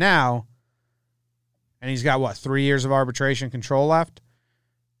as of now. And he's got, 3 years of arbitration control left?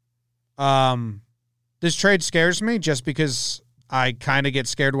 This trade scares me just because I kind of get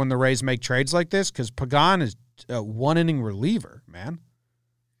scared when the Rays make trades like this because Pagan is a one-inning reliever, man.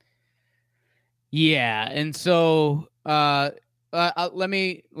 Yeah, and so let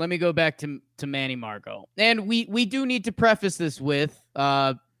me go back to Manny Margot. And we do need to preface this with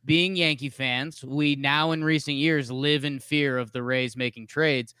being Yankee fans, we now in recent years live in fear of the Rays making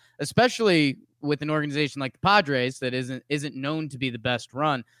trades, especially with an organization like the Padres that isn't known to be the best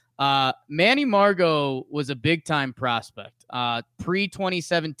run. Manny Margot was a big-time prospect.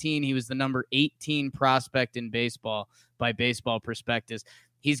 Pre-2017, he was the number 18 prospect in baseball by Baseball Prospectus.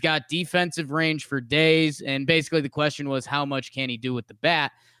 He's got defensive range for days, and basically the question was, how much can he do with the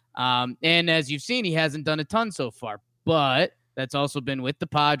bat? And as you've seen, he hasn't done a ton so far, but that's also been with the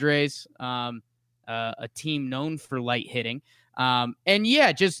Padres, a team known for light hitting. And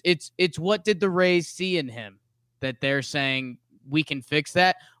yeah, just it's what did the Rays see in him that they're saying we can fix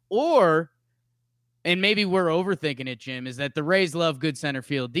that? Or, and maybe we're overthinking it, Jim, is that the Rays love good center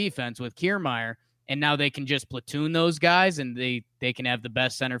field defense with Kiermaier, and now they can just platoon those guys, and they can have the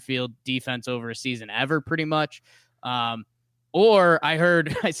best center field defense over a season ever, pretty much. Or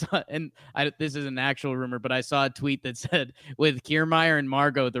I saw, and this is an actual rumor, but I saw a tweet that said with Kiermaier and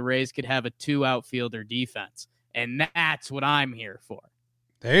Margot, the Rays could have a 2 outfielder defense, and that's what I'm here for.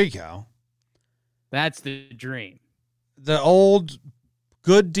 There you go. That's the dream. The old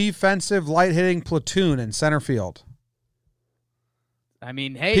good defensive light hitting platoon in center field. I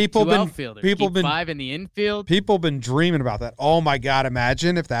mean, hey, 2 outfielders. Keep 5 in the infield. People been dreaming about that. Oh my God,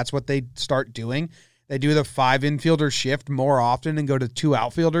 imagine if that's what they start doing. They do the 5 infielder shift more often and go to 2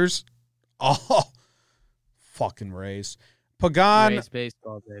 outfielders. Oh, fucking Rays. Rays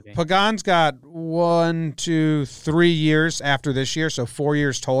baseball, baby. Pagan's got 1, 2, 3 years after this year, so 4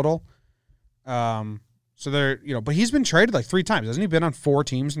 years total. So they're, but he's been traded like 3 times. Hasn't he been on 4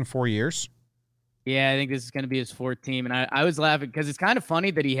 teams in 4 years? Yeah, I think this is going to be his 4th team. And I was laughing because it's kind of funny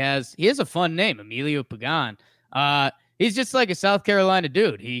that he has a fun name, Emilio Pagan. He's just like a South Carolina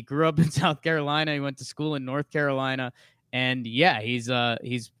dude. He grew up in South Carolina. He went to school in North Carolina. And yeah, he's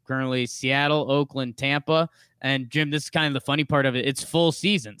currently Seattle, Oakland, Tampa. And Jim, this is kind of the funny part of it. It's full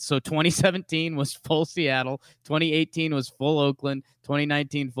season. So 2017 was full Seattle, 2018 was full Oakland,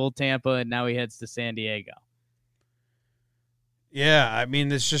 2019 full Tampa, and now he heads to San Diego. Yeah, I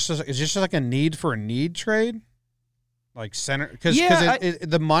mean, it's just like a need for a need trade, like center, because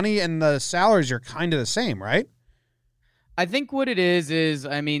the money and the salaries are kind of the same, right? I think what it is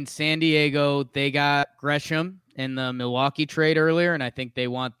I mean, San Diego, they got Gresham in the Milwaukee trade earlier, and I think they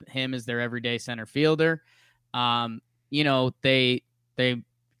want him as their everyday center fielder. They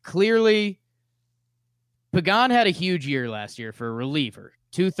clearly, Pagan had a huge year last year for a reliever,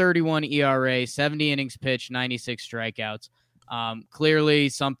 2.31 ERA, 70 innings pitched, 96 strikeouts. Clearly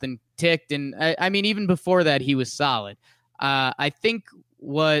something ticked. And I mean, even before that, he was solid. I think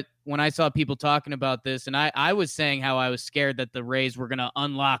when I saw people talking about this, and I was saying how I was scared that the Rays were going to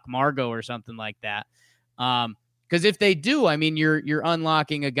unlock Margot or something like that. Because if they do, I mean, you're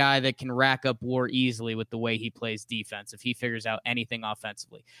unlocking a guy that can rack up WAR easily with the way he plays defense if he figures out anything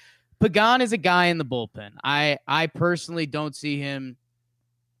offensively. Pagan is a guy in the bullpen. I personally don't see him.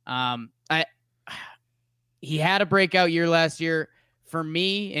 He had a breakout year last year. For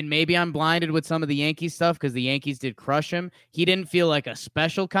me, and maybe I'm blinded with some of the Yankees stuff because the Yankees did crush him. He didn't feel like a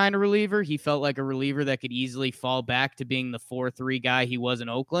special kind of reliever. He felt like a reliever that could easily fall back to being the 4-3 guy he was in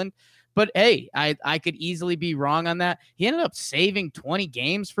Oakland. But hey, I could easily be wrong on that. He ended up saving 20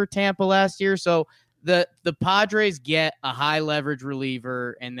 games for Tampa last year. So the Padres get a high leverage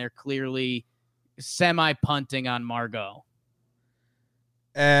reliever, and they're clearly semi-punting on Margot.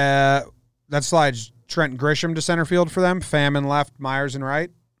 That slides Trent Grisham to center field for them. Pham in left, Myers in right.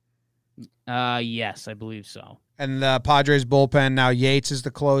 Yes, I believe so. And the Padres bullpen, now Yates is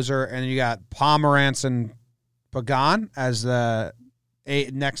the closer, and you got Pomerantz and Pagan as the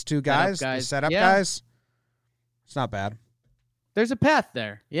next two guys, the setup guys. It's not bad. There's a path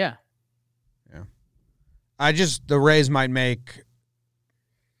there. Yeah. The Rays might make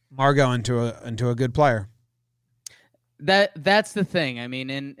Margot into a good player. That's the thing. I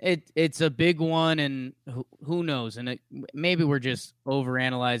mean, and it's a big one, and who knows? And maybe we're just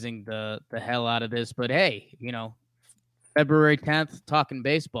overanalyzing the hell out of this. But hey, February 10th, talking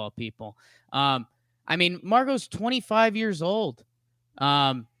baseball, people. I mean, Margot's 25 years old. So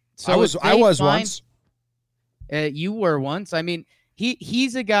I was once. You were once. I mean,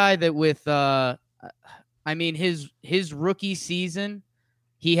 he's a guy that with his rookie season,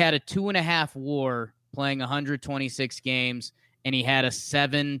 he had a 2.5 WAR playing 126 games, and he had a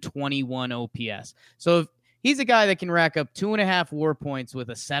 721 OPS. So if he's a guy that can rack up 2.5 WAR points with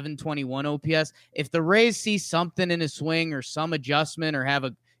a 721 OPS. If the Rays see something in his swing or some adjustment or have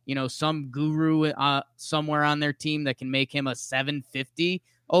some guru somewhere on their team that can make him a 750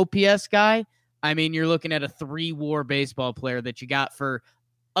 OPS guy, I mean, you're looking at a 3 WAR baseball player that you got for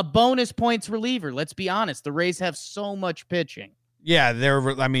a bonus points reliever. Let's be honest. The Rays have so much pitching. Yeah,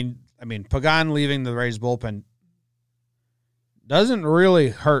 Pagan leaving the Rays bullpen doesn't really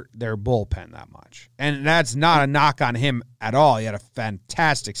hurt their bullpen that much. And that's not a knock on him at all. He had a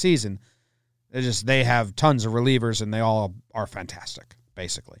fantastic season. They have tons of relievers, and they all are fantastic,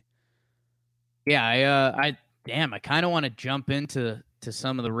 basically. Yeah, I kind of want to jump into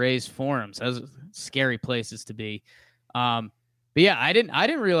some of the Rays forums. Those are scary places to be. But yeah, I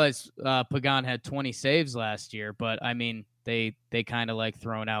didn't realize Pagan had 20 saves last year, but I mean, they kind of like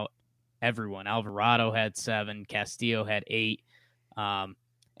thrown out everyone. Alvarado had 7, Castillo had 8. And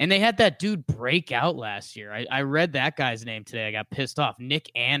they had that dude break out last year. I read that guy's name today. I got pissed off.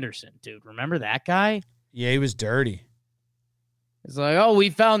 Nick Anderson, dude. Remember that guy? Yeah, he was dirty. It's like, oh, we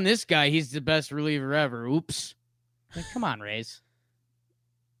found this guy. He's the best reliever ever. Oops. Like, come on, Rays.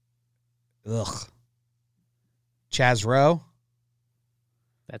 Ugh. Chaz Rowe.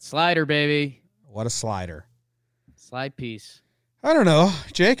 That slider, baby. What a slider. Slide piece. I don't know.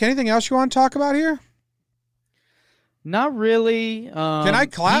 Jake, anything else you want to talk about here? Not really. Can I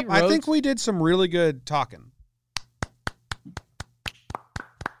clap? I think we did some really good talking.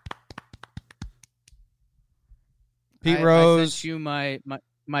 Pete Rose. I sent you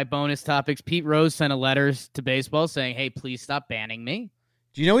my bonus topics. Pete Rose sent a letter to baseball saying, hey, please stop banning me.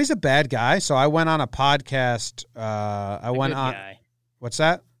 Do you know he's a bad guy? So I went on a podcast. Guy. What's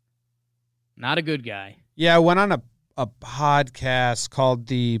that? Not a good guy. Yeah, I went on a podcast called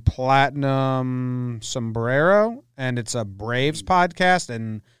the Platinum Sombrero, and it's a Braves podcast,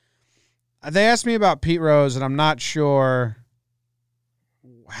 and they asked me about Pete Rose, and I'm not sure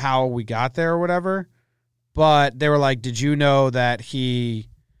how we got there or whatever, but they were like, did you know that he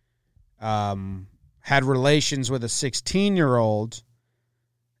had relations with a 16-year-old,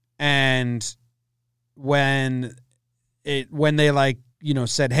 and when they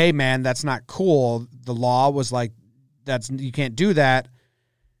said, hey man, that's not cool, the law was like, you can't do that.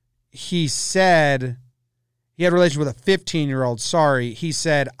 He said he had a relation with a 15-year-old. Sorry. He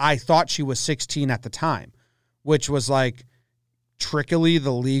said, I thought she was 16 at the time, which was like trickily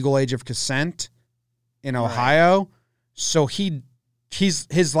the legal age of consent in Ohio. Right. So his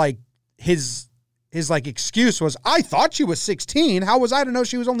excuse was, I thought she was 16. How was I to know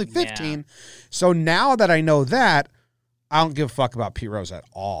she was only 15? Yeah. So now that I know that, I don't give a fuck about Pete Rose at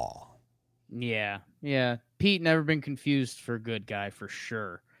all. Yeah. Yeah. Pete never been confused for a good guy for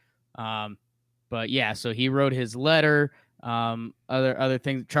sure. But yeah, so he wrote his letter. Other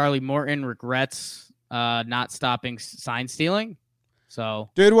things. Charlie Morton regrets not stopping sign stealing. So,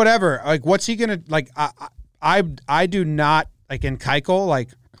 dude, whatever. Like, what's he gonna like? I do not like in Keuchel.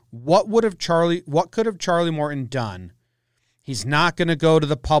 Like, what could have Charlie Morton done? He's not gonna go to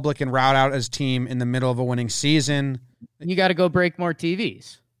the public and route out his team in the middle of a winning season. You got to go break more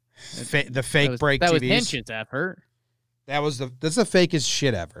TVs. The fake break TVs. That was Hinch's effort. That's the fakest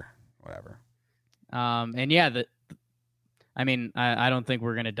shit ever. whatever. And yeah, I don't think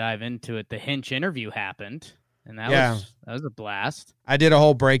we're gonna dive into it. The Hinch interview happened, and that was a blast. I did a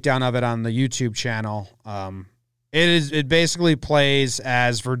whole breakdown of it on the YouTube channel. It basically plays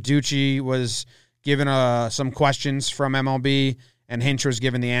as Verducci was given some questions from MLB, and Hinch was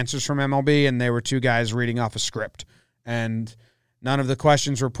given the answers from MLB, and they were two guys reading off a script. And none of the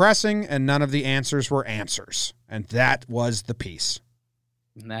questions were pressing, and none of the answers were answers. And that was the piece.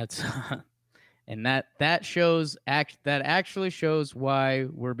 And that's and that actually shows why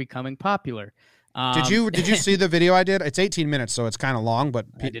we're becoming popular. Did you see the video I did? It's 18 minutes, so it's kind of long, but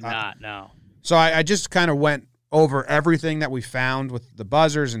I did not know. So I just kind of went over everything that we found with the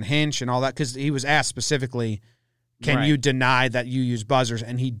buzzers and Hinch and all that, because he was asked specifically, can you deny that you use buzzers?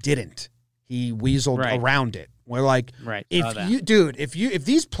 And he didn't. He weaseled around it. We're like, if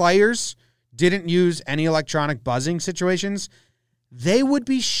these players didn't use any electronic buzzing situations, they would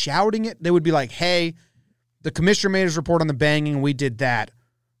be shouting it. They would be like, hey, the commissioner made his report on the banging, and we did that.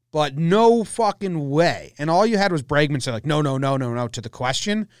 But no fucking way. And all you had was Bregman say, like, no, to the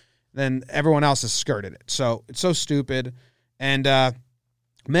question. Then everyone else has skirted it. So it's so stupid. And,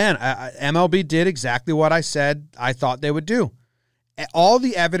 MLB did exactly what I said I thought they would do. All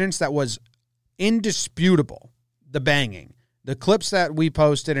the evidence that was indisputable, the banging, the clips that we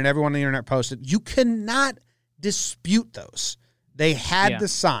posted and everyone on the internet posted, you cannot dispute those. They had the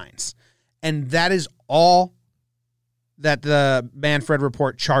signs. And that is all that the Manfred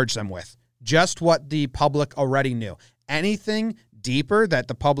report charged them with. Just what the public already knew. Anything deeper that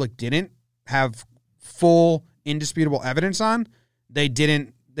the public didn't have full indisputable evidence on, they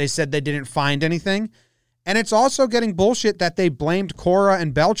said they didn't find anything. And it's also getting bullshit that they blamed Cora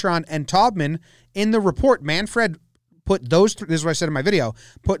and Beltran and Taubman in the report. Manfred put those this is what I said in my video,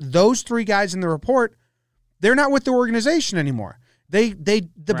 put those three guys in the report. They're not with the organization anymore.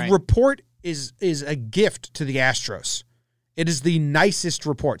 The report is a gift to the Astros. It is the nicest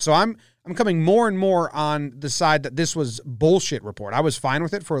report. So I'm coming more and more on the side that this was bullshit report. I was fine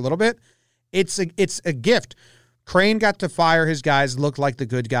with it for a little bit. It's a gift. Crane got to fire his guys, looked like the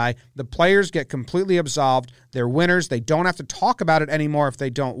good guy. The players get completely absolved. They're winners. They don't have to talk about it anymore if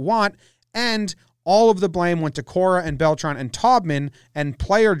they don't want. And all of the blame went to Cora and Beltran and Taubman and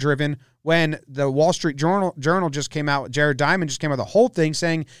player-driven when the Wall Street Journal just came out, Jared Diamond just came out with a whole thing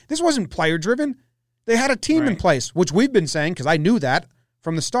saying this wasn't player-driven. They had a team in place, which we've been saying because I knew that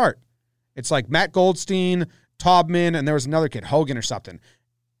from the start. It's like Matt Goldstein, Taubman, and there was another kid, Hogan or something.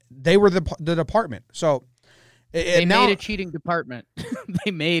 They were the department. So they made a cheating department.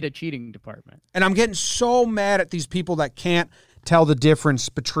 They made a cheating department. And I'm getting so mad at these people that can't tell the difference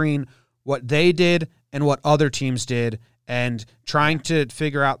between what they did and what other teams did and trying to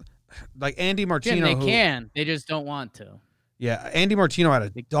figure out, like Andy Martino. They just don't want to. Yeah, Andy Martino had a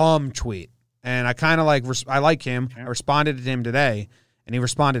dumb tweet. And I kind of I like him. I responded to him today, and he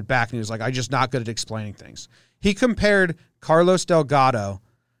responded back, and he was like, I'm just not good at explaining things. He compared Carlos Delgado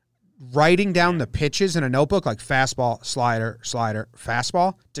writing down the pitches in a notebook, like fastball, slider,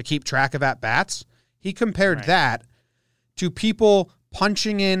 fastball, to keep track of at-bats. He compared that to people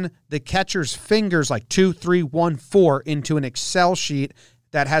punching in the catcher's fingers, like 2, 3, 1, 4, into an Excel sheet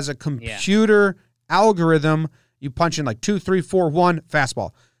that has a computer algorithm. You punch in like 2, 3, 4, 1,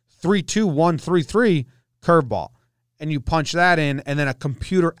 fastball. 3, 2, 1, 3, 3, curveball. And you punch that in, and then a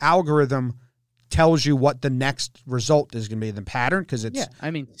computer algorithm tells you what the next result is going to be, the pattern, because it's... Yeah,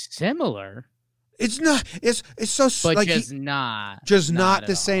 similar. It's not... It's so... But like not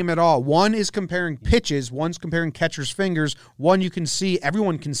the same at all. One is comparing pitches. One's comparing catcher's fingers. One you can see,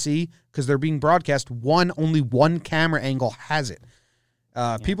 everyone can see, because they're being broadcast. Only one camera angle has it.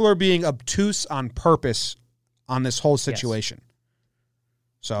 People are being obtuse on purpose on this whole situation. Yes.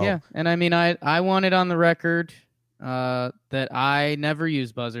 So yeah, and I want it on the record that I never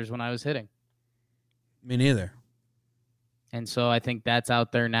used buzzers when I was hitting. Me neither. And so I think that's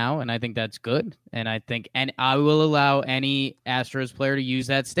out there now, and I think that's good. And I will allow any Astros player to use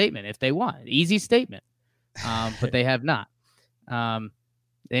that statement if they want. Easy statement, but they have not.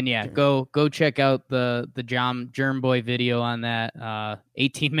 And yeah, go check out the Germ Boy video on that.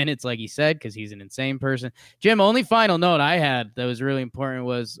 18 minutes, like he said, because he's an insane person. Jim, only final note I had that was really important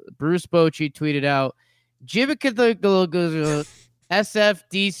was Bruce Bochy tweeted out,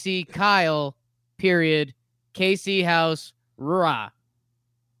 SFDC Kyle, period, KC House, rah.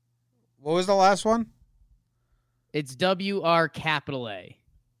 What was the last one? It's WR capital A.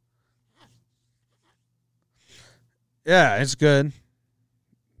 Yeah, it's good.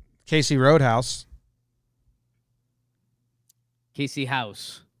 Casey Roadhouse. Casey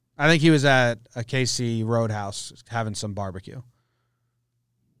House. I think he was at a KC Roadhouse having some barbecue.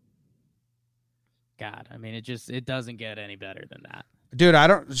 God, I mean, it doesn't get any better than that. Dude, I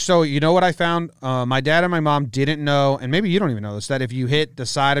don't. So you know what I found? My dad and my mom didn't know, and maybe you don't even know this, that if you hit the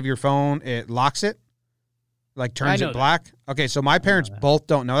side of your phone, it locks it, like turns it black. That. Okay, so my parents both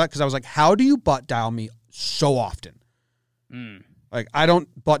don't know that because I was like, how do you butt dial me so often? Like, I don't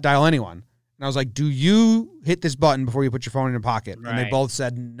butt dial anyone. And I was like, do you hit this button before you put your phone in your pocket? Right. And they both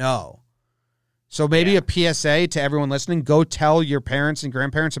said no. So maybe a PSA to everyone listening, go tell your parents and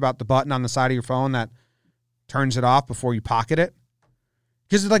grandparents about the button on the side of your phone that turns it off before you pocket it.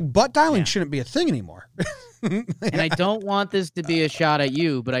 Because like butt dialing shouldn't be a thing anymore. And I don't want this to be a shot at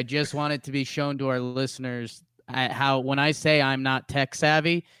you, but I just want it to be shown to our listeners how when I say I'm not tech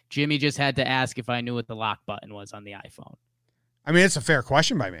savvy, Jimmy just had to ask if I knew what the lock button was on the iPhone. I mean, it's a fair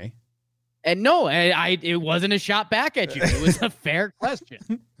question by me. And no, it wasn't a shot back at you. It was a fair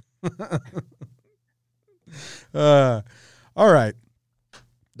question. All right.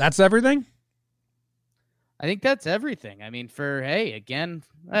 That's everything? I think that's everything. I mean, again,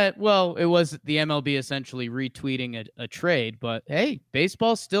 it was the MLB essentially retweeting a trade, but hey,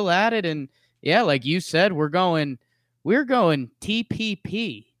 baseball's still at it. And yeah, like you said, we're going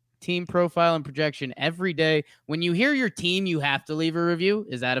TPP, team profile and projection, every day. When you hear your team, you have to leave a review.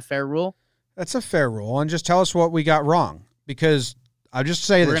 Is that a fair rule? That's a fair rule. And just tell us what we got wrong, because I'll just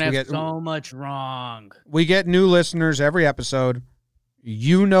say we get so much wrong. We get new listeners every episode.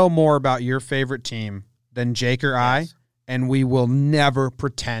 You know more about your favorite team than Jake or I, and we will never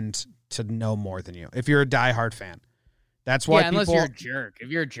pretend to know more than you. If you're a diehard fan, that's why. Unless you're a jerk. If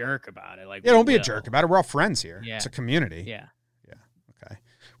you're a jerk about it, like don't be a jerk about it. We're all friends here. Yeah. It's a community. Yeah. Okay.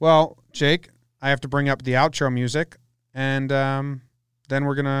 Well, Jake, I have to bring up the outro music, and then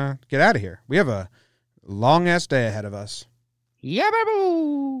we're gonna get out of here. We have a long ass day ahead of us. Yeah, baby.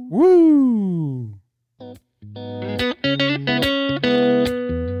 Woo!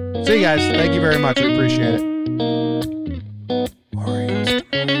 See you guys. Thank you very much. We appreciate it.